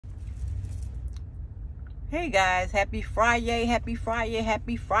Hey guys, happy Fri-Yay, happy Fri-Yay,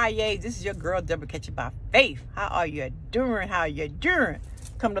 happy Fri-Yay. This is your girl Deborah Catching by Faith. How are you doing? How you doing?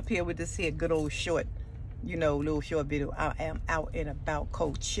 Coming up here with this here good old short, little short video. I am out and about,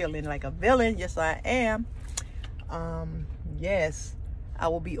 cold chilling like a villain. Yes, I am. Yes, I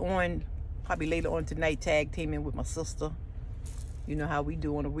will be on probably later on tonight, tag teaming with my sister. You know how we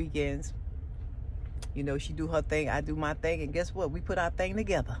do on the weekends. She do her thing, I do my thing, and guess what? We put our thing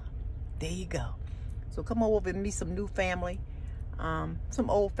together. There you go. So come over and meet some new family, some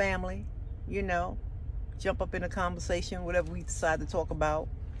old family, jump up in a conversation, whatever we decide to talk about.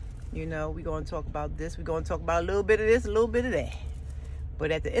 We're going to talk about this. We're going to talk about a little bit of this, a little bit of that.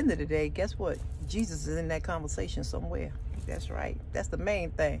 But at the end of the day, guess what? Jesus is in that conversation somewhere. That's right. That's the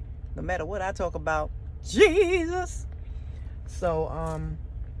main thing. No matter what I talk about, Jesus. So,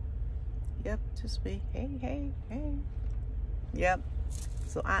 yep, just be, hey. Yep.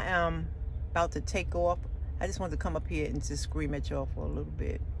 So I am about to take off. I just wanted to come up here and just scream at y'all for a little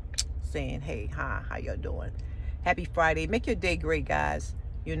bit, saying, hey, hi, how y'all doing? Happy Friday. Make your day great, guys.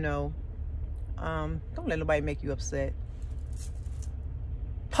 Don't let nobody make you upset.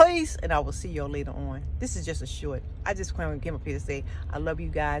 Peace, and I will see y'all later on. This is just a short. I just came up here to say I love you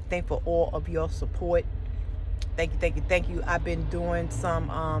guys. Thank for all of your support. Thank you. I've been doing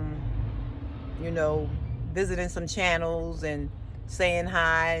some visiting some channels and saying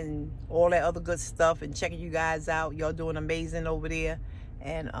hi and all that other good stuff and checking you guys out. Y'all doing amazing over there,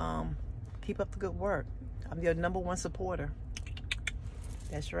 and keep up the good work. I'm your #1 supporter.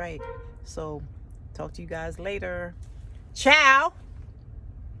 That's right. So talk to you guys later. Ciao.